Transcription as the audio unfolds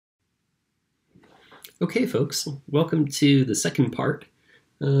Okay, folks, welcome to the second part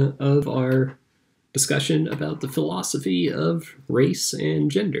of our discussion about the philosophy of race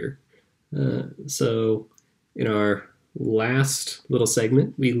and gender. So in our last little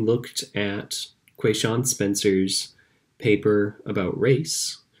segment, we looked at Quayshawn Spencer's paper about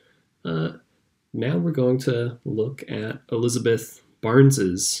race. Now we're going to look at Elizabeth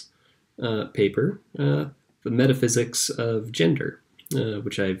Barnes's paper, The Metaphysics of Gender,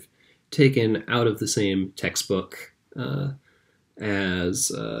 which I've taken out of the same textbook as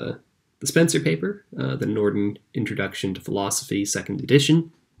the Spencer paper, the Norton Introduction to Philosophy, 2nd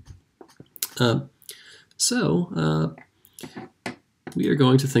edition. So we are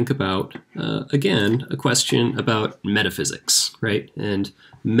going to think about, again, a question about metaphysics, right? And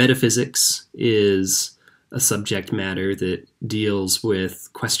metaphysics is a subject matter that deals with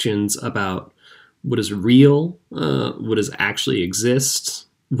questions about what is real, what does actually exist,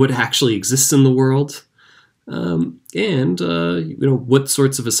 what actually exists in the world, and what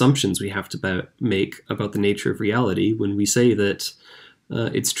sorts of assumptions we have to make about the nature of reality when we say that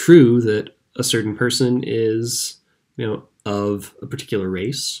it's true that a certain person is, of a particular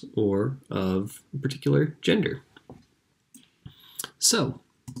race or of a particular gender. So,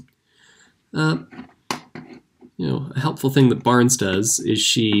 a helpful thing that Barnes does is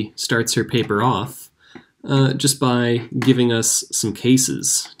she starts her paper off just by giving us some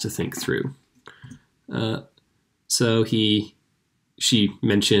cases to think through. So she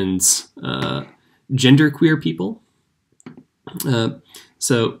mentions genderqueer people.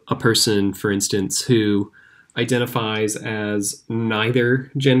 So a person, for instance, who identifies as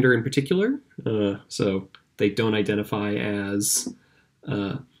neither gender in particular. So they don't identify as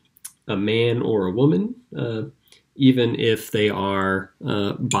a man or a woman, even if they are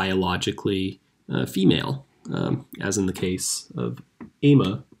biologically female, as in the case of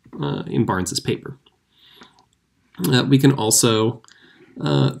Emma in Barnes's paper. We can also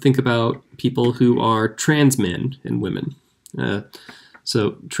think about people who are trans men and women.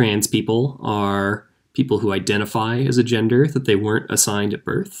 So trans people are people who identify as a gender that they weren't assigned at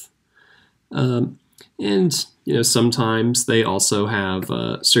birth. And sometimes they also have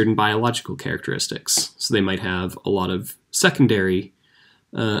certain biological characteristics. So they might have a lot of secondary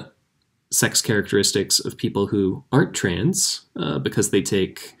sex characteristics of people who aren't trans because they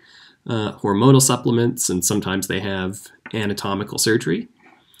take hormonal supplements, and sometimes they have anatomical surgery.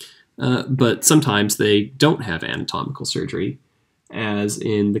 But sometimes they don't have anatomical surgery, as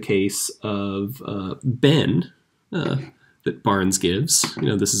in the case of Ben that Barnes gives.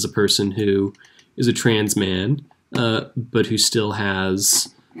 This is a person who is a trans man, but who still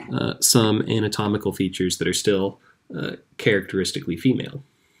has some anatomical features that are still characteristically female.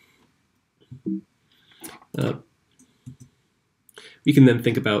 We can then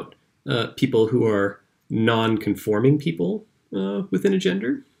think about people who are non-conforming people within a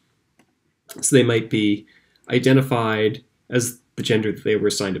gender. So they might be identified as the gender that they were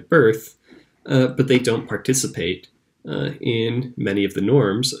assigned at birth, but they don't participate in many of the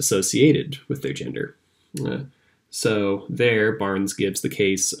norms associated with their gender. So there, Barnes gives the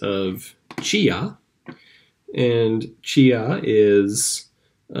case of Chia, and Chia is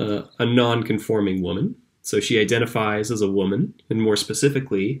a non-conforming woman. So she identifies as a woman, and more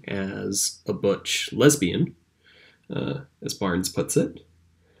specifically as a butch lesbian, as Barnes puts it.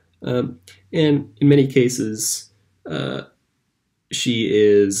 And in many cases, she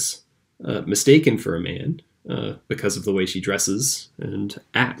is mistaken for a man because of the way she dresses and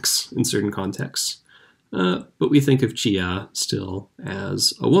acts in certain contexts. But we think of Chia still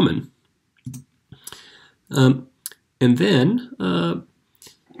as a woman. And then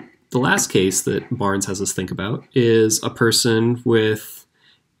the last case that Barnes has us think about is a person with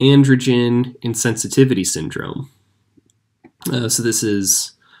androgen insensitivity syndrome. So this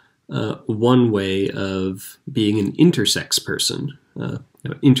is one way of being an intersex person.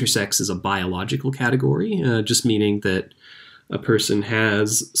 Intersex is a biological category, just meaning that a person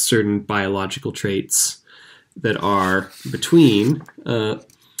has certain biological traits that are between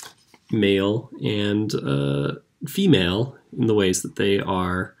male and female in the ways that they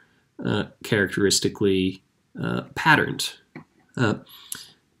are characteristically patterned.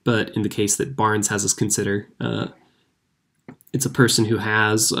 But in the case that Barnes has us consider, it's a person who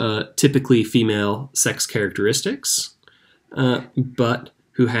has typically female sex characteristics, but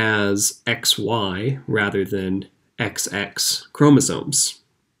who has XY rather than XX chromosomes.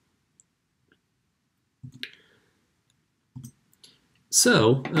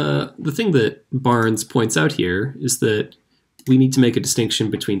 So the thing that Barnes points out here is that we need to make a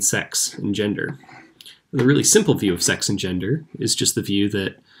distinction between sex and gender. The really simple view of sex and gender is just the view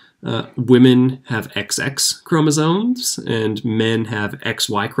that women have XX chromosomes and men have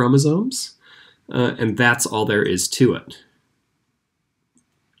XY chromosomes, and that's all there is to it.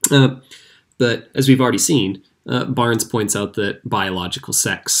 But as we've already seen, Barnes points out that biological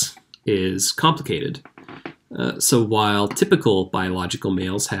sex is complicated. So while typical biological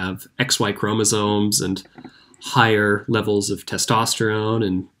males have XY chromosomes and higher levels of testosterone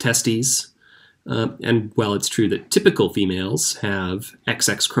and testes, and while it's true that typical females have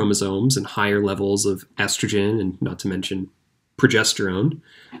XX chromosomes and higher levels of estrogen, and not to mention progesterone,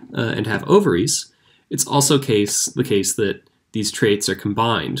 and have ovaries, it's also the case that these traits are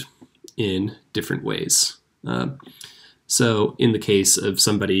combined in different ways. So in the case of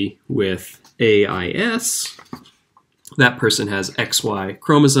somebody with AIS, that person has XY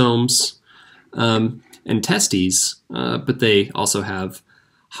chromosomes and testes, but they also have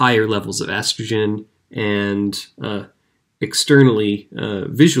higher levels of estrogen and externally,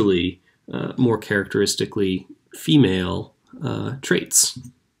 visually, more characteristically female traits.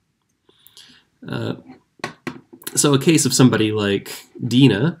 So a case of somebody like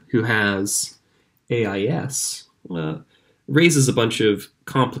Dina, who has AIS, raises a bunch of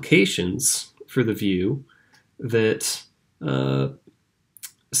complications for the view that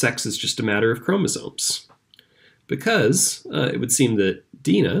sex is just a matter of chromosomes. Because it would seem that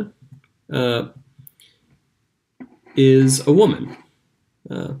Dina is a woman.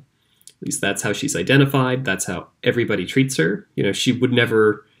 At least that's how she's identified. That's how everybody treats her. You know, she would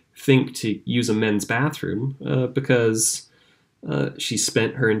never think to use a men's bathroom because she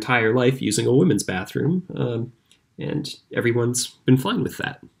spent her entire life using a women's bathroom, and everyone's been fine with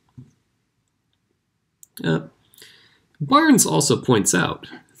that. Barnes also points out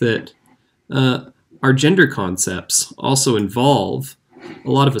that our gender concepts also involve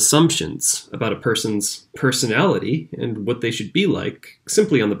a lot of assumptions about a person's personality and what they should be like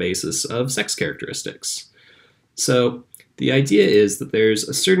simply on the basis of sex characteristics. So the idea is that there's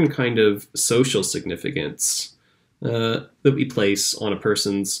a certain kind of social significance that we place on a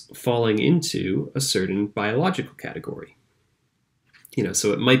person's falling into a certain biological category. You know,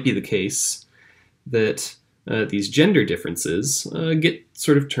 so it might be the case that these gender differences get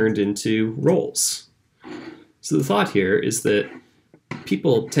sort of turned into roles. So the thought here is that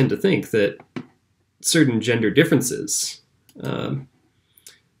people tend to think that certain gender differences can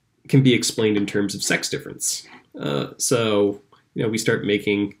be explained in terms of sex difference. So, you know, we start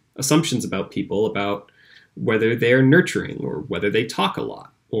making assumptions about people about whether they're nurturing or whether they talk a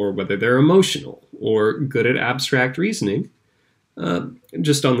lot or whether they're emotional or good at abstract reasoning,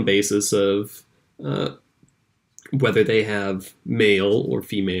 just on the basis of whether they have male or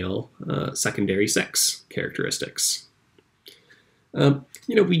female secondary sex characteristics.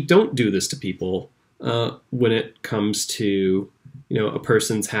 You know, we don't do this to people when it comes to, you know, a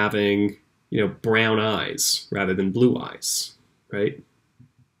person's having, you know, brown eyes rather than blue eyes, right?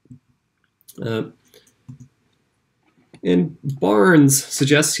 And Barnes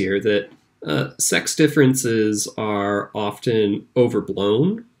suggests here that sex differences are often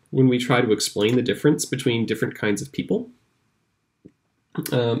overblown when we try to explain the difference between different kinds of people.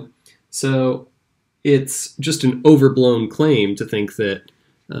 So it's just an overblown claim to think that,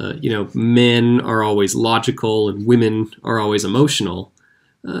 you know, men are always logical and women are always emotional,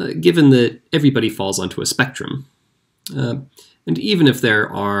 given that everybody falls onto a spectrum. And even if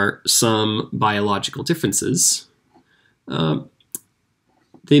there are some biological differences,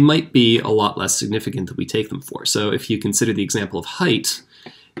 they might be a lot less significant than we take them for. So if you consider the example of height,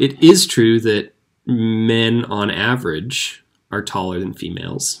 it is true that men on average are taller than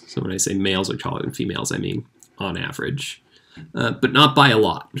females. So when I say males are taller than females, I mean on average, but not by a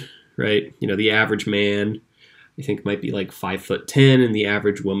lot, right? You know, the average man, I think, might be like 5'10", and the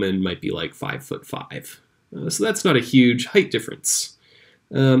average woman might be like 5'5". So that's not a huge height difference.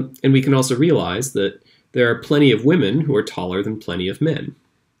 And we can also realize that there are plenty of women who are taller than plenty of men.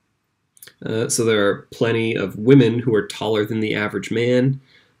 So there are plenty of women who are taller than the average man.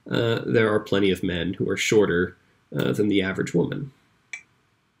 There are plenty of men who are shorter than the average woman.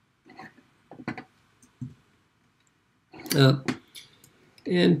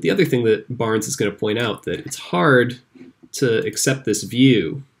 And the other thing that Barnes is going to point out, that it's hard to accept this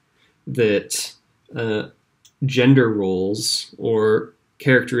view that gender roles or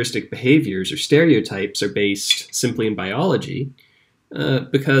characteristic behaviors or stereotypes are based simply in biology,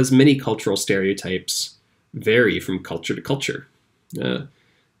 because many cultural stereotypes vary from culture to culture.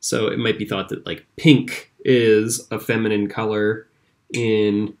 So it might be thought that, like, pink is a feminine color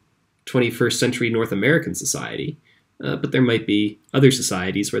in 21st century North American society, but there might be other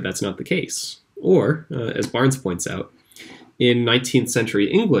societies where that's not the case. Or, as Barnes points out, in 19th century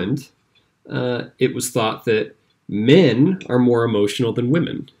England, it was thought that men are more emotional than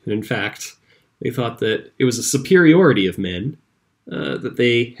women. And in fact, they thought that it was a superiority of men, that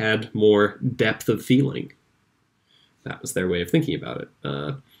they had more depth of feeling. That was their way of thinking about it.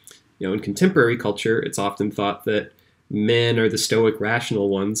 In contemporary culture, it's often thought that men are the stoic, rational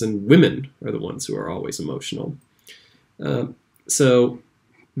ones, and women are the ones who are always emotional. So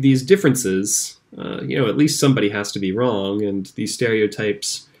these differences, at least somebody has to be wrong, and these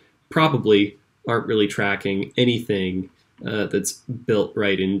stereotypes probably aren't really tracking anything that's built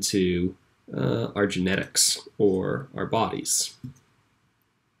right into our genetics or our bodies.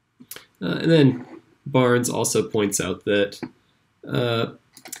 And then Barnes also points out that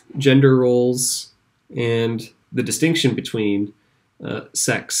gender roles and the distinction between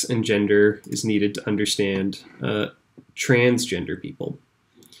sex and gender is needed to understand transgender people.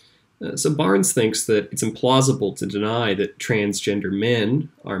 So Barnes thinks that it's implausible to deny that transgender men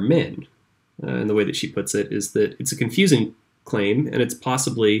are men. And the way that she puts it is that it's a confusing claim, and it's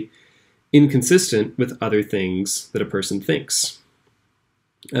possibly inconsistent with other things that a person thinks.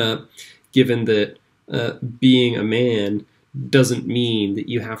 Given that being a man doesn't mean that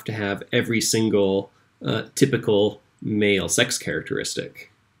you have to have every single typical male sex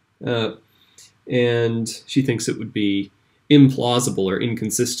characteristic. And she thinks it would be implausible or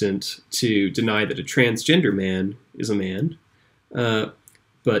inconsistent to deny that a transgender man is a man,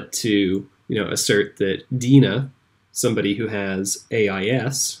 but to assert that Dina, somebody who has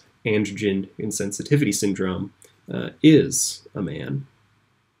AIS, androgen insensitivity syndrome, is a man.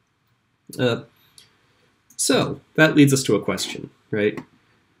 So that leads us to a question, right?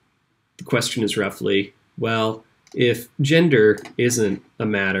 The question is roughly, well, if gender isn't a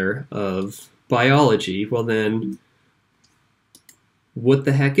matter of biology, well then, what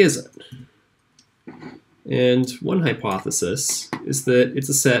the heck is it? And one hypothesis is that it's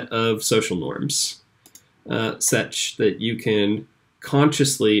a set of social norms, such that you can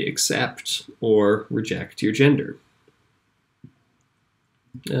consciously accept or reject your gender.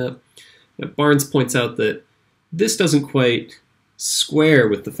 Barnes points out that this doesn't quite square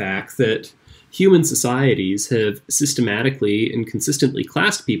with the fact that human societies have systematically and consistently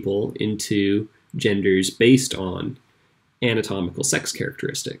classed people into genders based on anatomical sex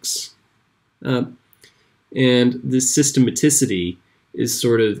characteristics. And this systematicity is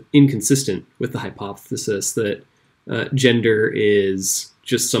sort of inconsistent with the hypothesis that gender is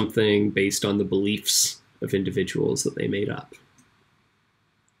just something based on the beliefs of individuals that they made up.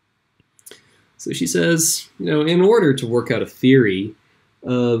 So she says, in order to work out a theory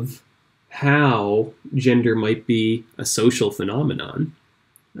of how gender might be a social phenomenon,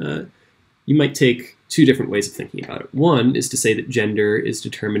 you might take two different ways of thinking about it. One is to say that gender is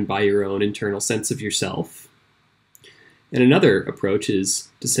determined by your own internal sense of yourself. And another approach is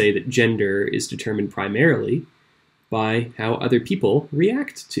to say that gender is determined primarily by how other people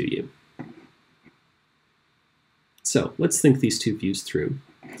react to you. So let's think these two views through.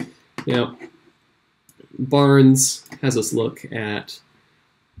 Barnes has us look at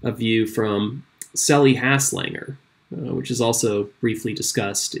a view from Sally Haslanger, which is also briefly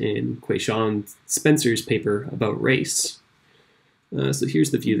discussed in Quayshawn Spencer's paper about race. So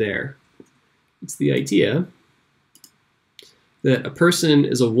here's the view there. It's the idea that a person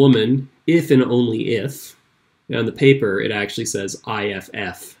is a woman if and only if. Now in the paper it actually says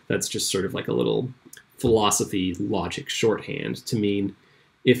IFF. That's just sort of like a little philosophy logic shorthand to mean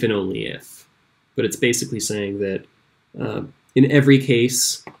if and only if. But it's basically saying that in every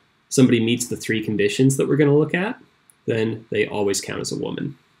case somebody meets the three conditions that we're going to look at, then they always count as a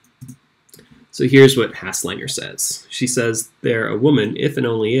woman. So here's what Haslanger says. She says they're a woman if and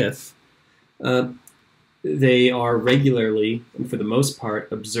only if they are regularly, and for the most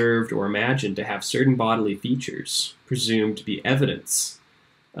part, observed or imagined to have certain bodily features presumed to be evidence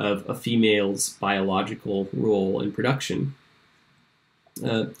of a female's biological role in production.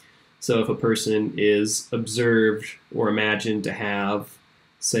 So if a person is observed or imagined to have,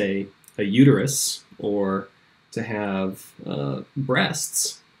 say, a uterus or to have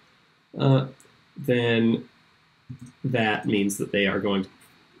breasts, then that means that they are going to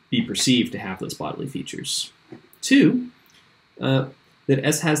be perceived to have those bodily features. Two, that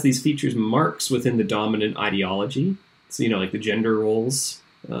S has these features marks within the dominant ideology, so like the gender roles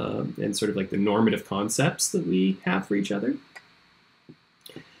and sort of like the normative concepts that we have for each other,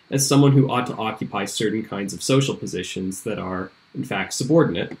 as someone who ought to occupy certain kinds of social positions that are, in fact,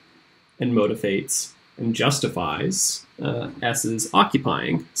 subordinate, and motivates and justifies S's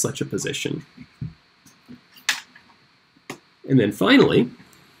occupying such a position. And then finally,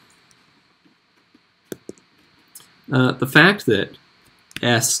 the fact that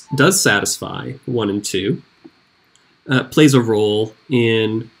S does satisfy 1 and 2 plays a role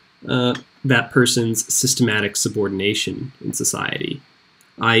in that person's systematic subordination in society,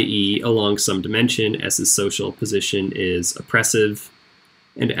 i.e., along some dimension, S's social position is oppressive,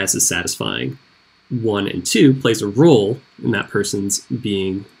 and S is satisfying 1 and 2 plays a role in that person's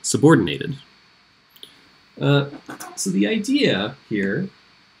being subordinated. So the idea here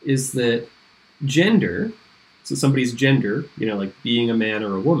is that gender, so somebody's gender, like being a man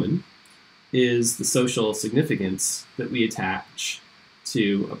or a woman, is the social significance that we attach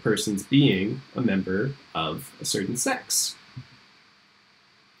to a person's being a member of a certain sex.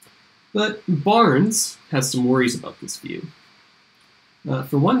 But Barnes has some worries about this view.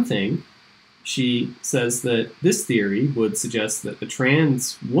 For one thing, she says that this theory would suggest that a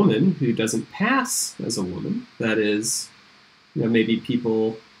trans woman who doesn't pass as a woman, that is, maybe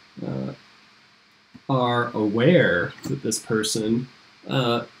people are aware that this person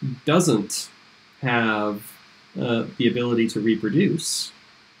doesn't have the ability to reproduce,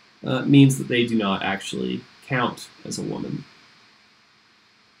 means that they do not actually count as a woman.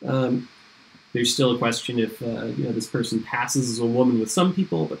 There's still a question if this person passes as a woman with some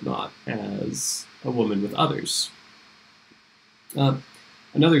people, but not as a woman with others.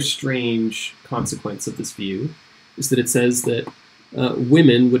 Another strange consequence of this view is that it says that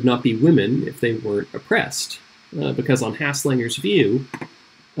women would not be women if they weren't oppressed, because on Haslanger's view,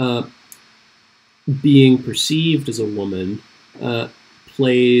 being perceived as a woman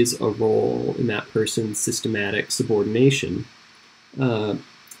plays a role in that person's systematic subordination,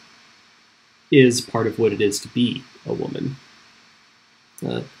 is part of what it is to be a woman.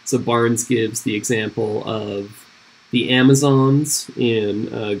 So Barnes gives the example of the Amazons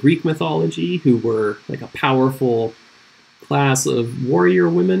in Greek mythology, who were like a powerful class of warrior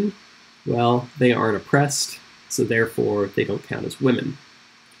women. Well, they aren't oppressed, so therefore they don't count as women.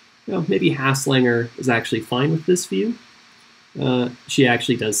 Maybe Haslanger is actually fine with this view. She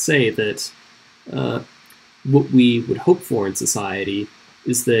actually does say that what we would hope for in society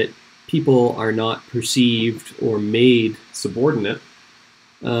is that people are not perceived or made subordinate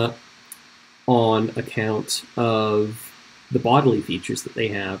on account of the bodily features that they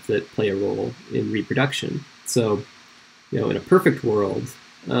have that play a role in reproduction. So, in a perfect world,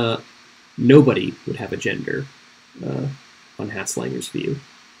 nobody would have a gender on Haslanger's view.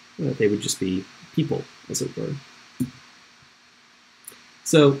 They would just be people, as it were.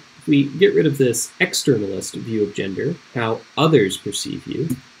 So, if we get rid of this externalist view of gender, how others perceive you,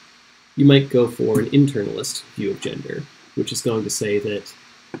 you might go for an internalist view of gender, which is going to say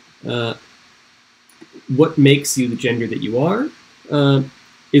that what makes you the gender that you are?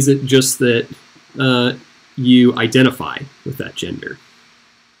 Is it just that you identify with that gender?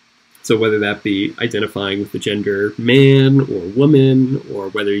 So whether that be identifying with the gender man or woman, or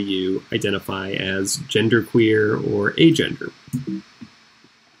whether you identify as genderqueer or agender.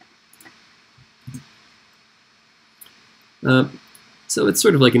 So it's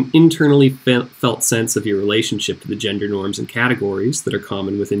sort of like an internally felt sense of your relationship to the gender norms and categories that are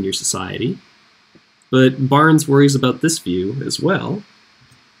common within your society. But Barnes worries about this view as well,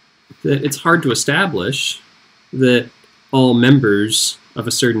 that it's hard to establish that all members of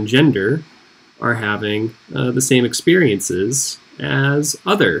a certain gender are having the same experiences as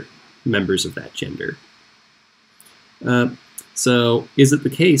other members of that gender. So is it the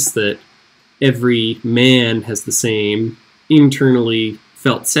case that every man has the same internally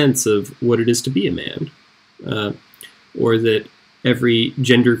felt sense of what it is to be a man, or that every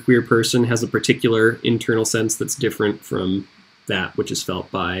genderqueer person has a particular internal sense that's different from that which is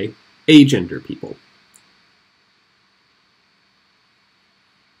felt by agender people?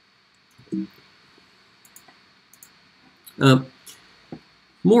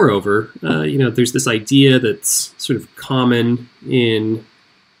 Moreover, there's this idea that's sort of common in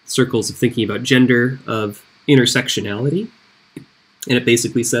circles of thinking about gender of intersectionality. And it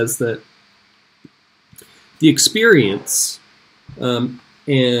basically says that the experience and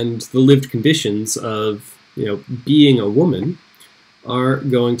the lived conditions of being a woman are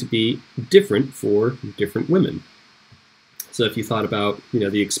going to be different for different women. So if you thought about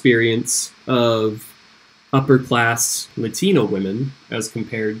the experience of upper class Latino women as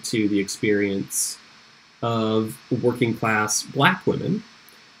compared to the experience of working class black women,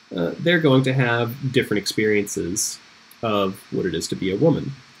 they're going to have different experiences of what it is to be a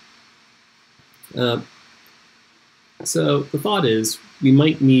woman. So the thought is we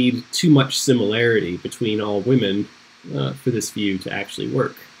might need too much similarity between all women for this view to actually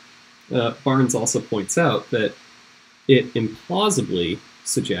work. Barnes also points out that it implausibly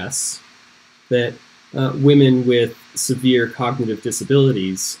suggests that women with severe cognitive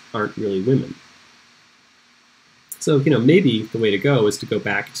disabilities aren't really women. So, maybe the way to go is to go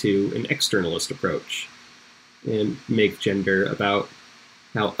back to an externalist approach and make gender about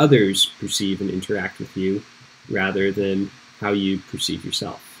how others perceive and interact with you rather than how you perceive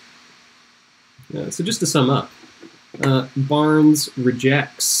yourself. So just to sum up, Barnes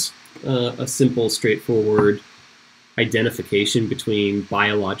rejects a simple, straightforward identification between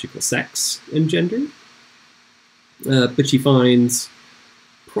biological sex and gender, but she finds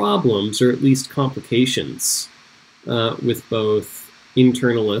problems, or at least complications, with both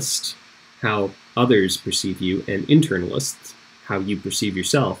internalist, how others perceive you, and internalist, how you perceive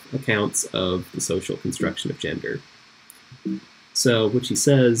yourself, accounts of the social construction of gender. So what she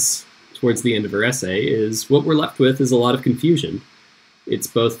says towards the end of her essay is, what we're left with is a lot of confusion. It's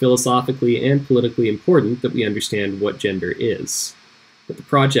both philosophically and politically important that we understand what gender is. But the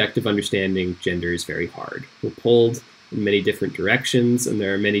project of understanding gender is very hard. We're pulled in many different directions, and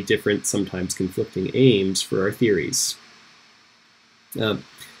there are many different, sometimes conflicting aims for our theories.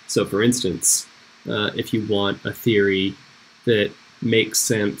 So for instance, if you want a theory that makes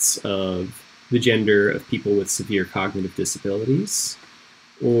sense of the gender of people with severe cognitive disabilities,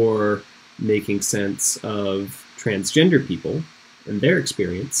 or making sense of transgender people and their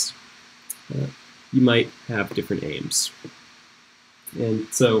experience, you might have different aims. And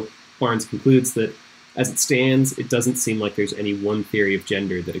so Barnes concludes that as it stands, it doesn't seem like there's any one theory of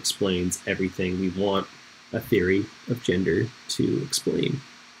gender that explains everything we want a theory of gender to explain.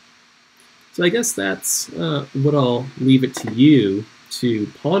 So I guess that's what I'll leave it to you to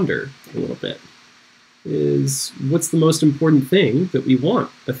ponder a little bit, is what's the most important thing that we want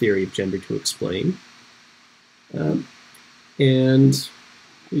a theory of gender to explain? And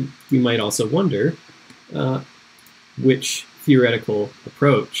we might also wonder which theoretical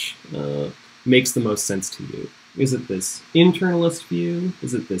approach makes the most sense to you. Is it this internalist view?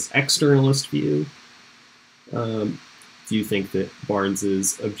 Is it this externalist view? Do you think that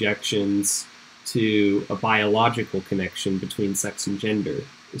Barnes's objections to a biological connection between sex and gender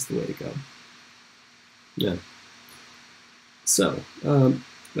is the way to go? Yeah. So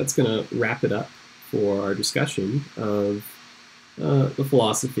that's going to wrap it up for our discussion of the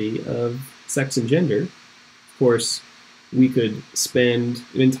philosophy of sex and gender. Of course, we could spend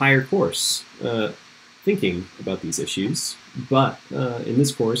an entire course thinking about these issues, but in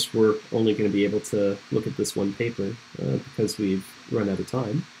this course we're only going to be able to look at this one paper because we've run out of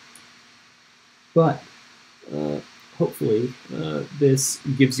time. But hopefully this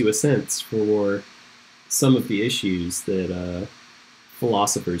gives you a sense for some of the issues that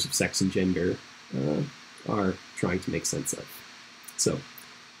philosophers of sex and gender are trying to make sense of. So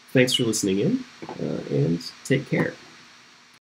thanks for listening in, and take care.